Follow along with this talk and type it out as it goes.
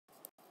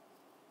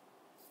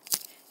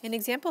In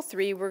example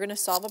 3, we're going to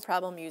solve a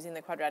problem using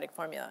the quadratic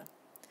formula.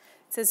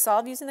 It says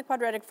solve using the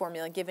quadratic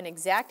formula, give an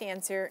exact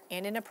answer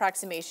and an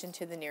approximation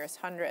to the nearest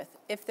hundredth,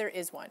 if there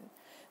is one.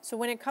 So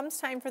when it comes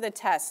time for the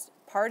test,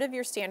 part of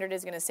your standard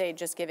is going to say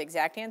just give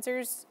exact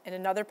answers, and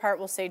another part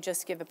will say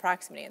just give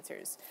approximate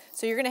answers.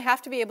 So you're going to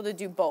have to be able to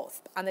do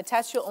both. On the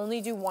test, you'll only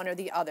do one or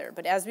the other,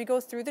 but as we go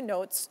through the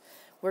notes,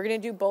 we're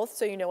going to do both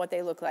so you know what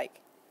they look like.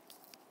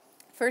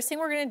 First thing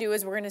we're going to do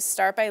is we're going to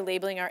start by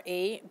labeling our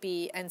a,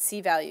 b, and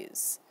c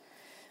values.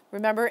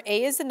 Remember,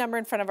 a is the number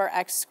in front of our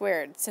x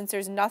squared. Since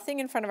there's nothing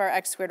in front of our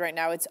x squared right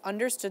now, it's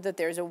understood that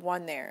there's a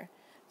 1 there.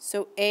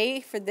 So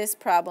a for this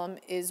problem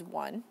is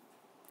 1.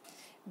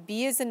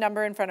 B is the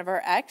number in front of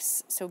our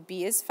x, so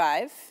b is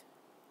 5.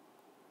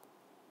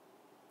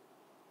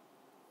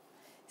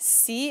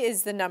 C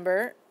is the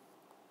number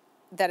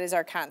that is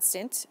our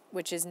constant,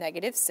 which is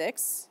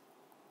 -6.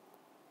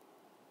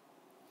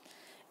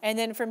 And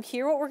then from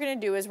here, what we're going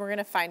to do is we're going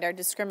to find our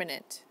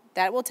discriminant.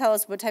 That will tell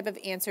us what type of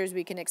answers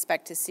we can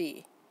expect to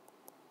see.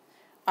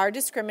 Our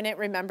discriminant,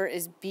 remember,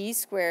 is b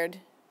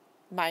squared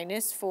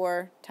minus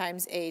 4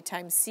 times a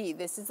times c.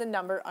 This is the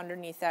number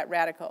underneath that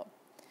radical.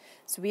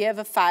 So we have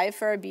a 5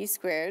 for our b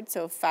squared,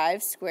 so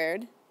 5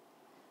 squared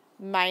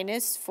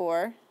minus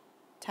 4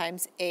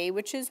 times a,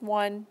 which is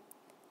 1,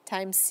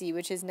 times c,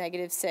 which is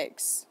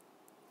 -6.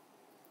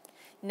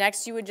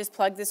 Next, you would just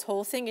plug this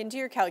whole thing into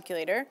your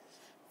calculator.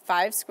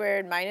 5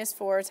 squared minus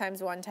 4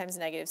 times 1 times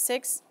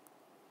 -6.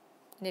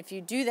 And if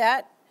you do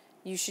that,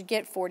 you should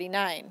get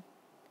 49.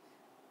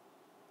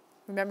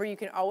 Remember, you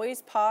can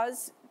always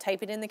pause,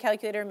 type it in the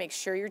calculator, make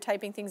sure you're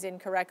typing things in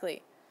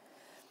correctly.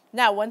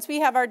 Now, once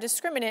we have our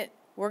discriminant,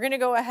 we're going to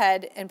go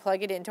ahead and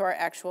plug it into our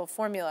actual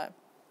formula.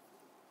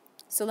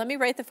 So let me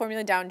write the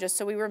formula down just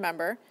so we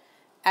remember.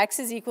 X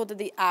is equal to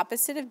the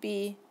opposite of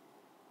b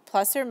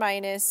plus or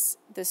minus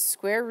the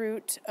square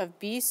root of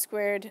b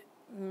squared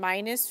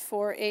minus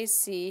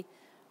 4ac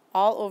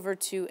all over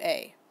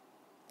 2a.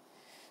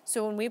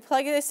 So when we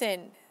plug this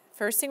in,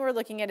 first thing we're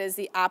looking at is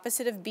the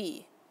opposite of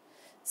b.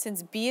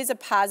 Since b is a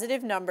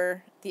positive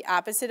number, the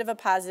opposite of a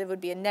positive would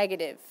be a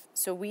negative.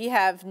 So we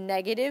have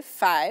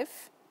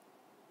 -5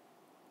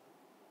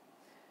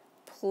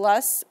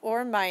 plus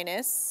or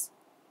minus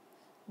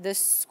the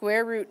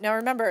square root. Now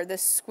remember, the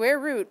square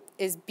root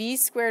is b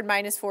squared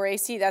minus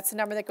 4ac. That's the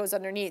number that goes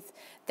underneath.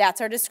 That's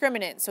our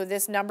discriminant. So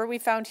this number we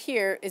found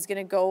here is going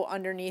to go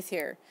underneath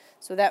here.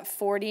 So that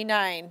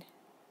 49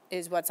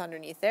 is what's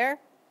underneath there.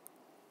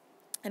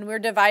 And we're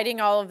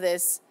dividing all of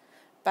this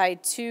by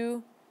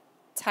 2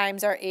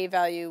 times our a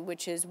value,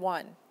 which is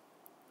 1.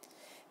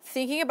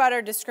 Thinking about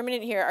our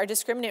discriminant here, our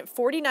discriminant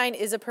 49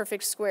 is a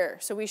perfect square.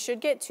 So we should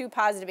get 2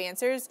 positive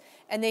answers,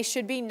 and they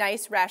should be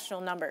nice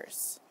rational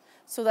numbers.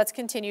 So let's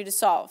continue to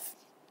solve.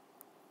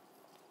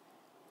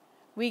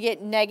 We get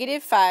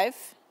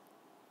 -5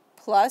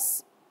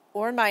 plus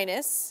or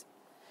minus.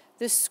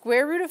 The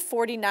square root of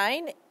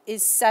 49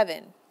 is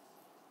 7,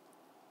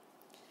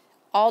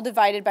 all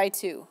divided by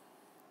 2.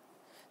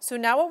 So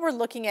now what we're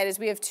looking at is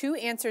we have 2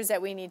 answers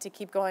that we need to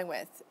keep going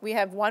with. We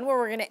have one where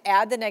we're going to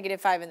add the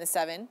 -5 and the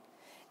 7,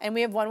 and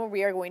we have one where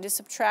we are going to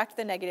subtract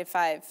the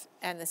 -5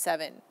 and the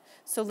 7.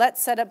 So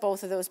let's set up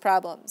both of those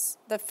problems.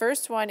 The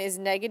first one is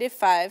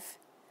 -5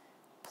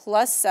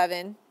 plus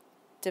 7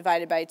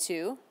 divided by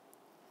 2,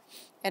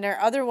 and our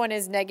other one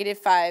is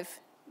 -5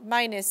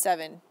 minus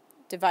 7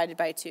 divided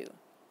by 2.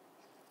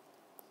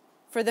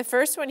 For the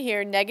first one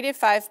here,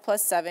 -5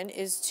 plus 7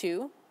 is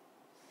 2.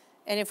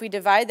 And if we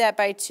divide that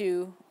by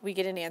 2, we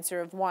get an answer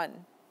of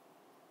 1.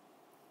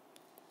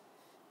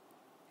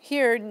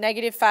 Here,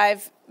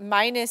 -5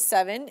 minus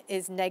 7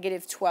 is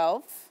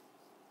 -12.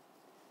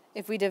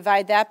 If we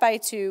divide that by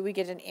 2, we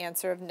get an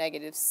answer of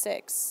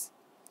 -6.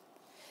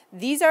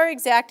 These are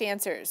exact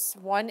answers,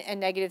 1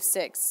 and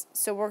 -6.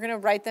 So we're going to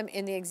write them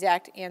in the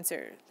exact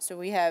answer. So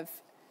we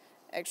have,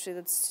 actually,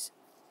 let's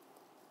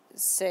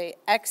say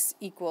x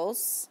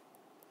equals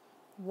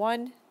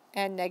 1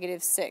 and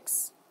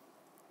 -6.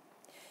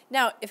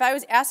 Now, if I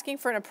was asking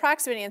for an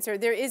approximate answer,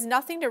 there is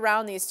nothing to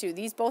round these two.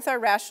 These both are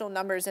rational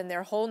numbers and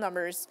they're whole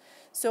numbers.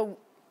 So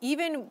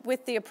even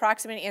with the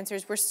approximate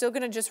answers, we're still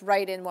going to just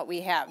write in what we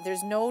have.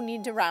 There's no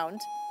need to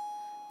round,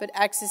 but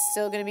x is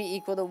still going to be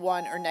equal to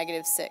 1 or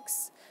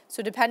 -6.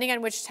 So depending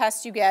on which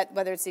test you get,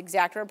 whether it's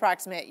exact or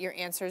approximate, your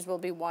answers will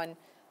be 1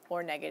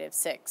 or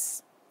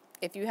 -6.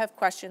 If you have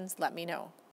questions, let me know.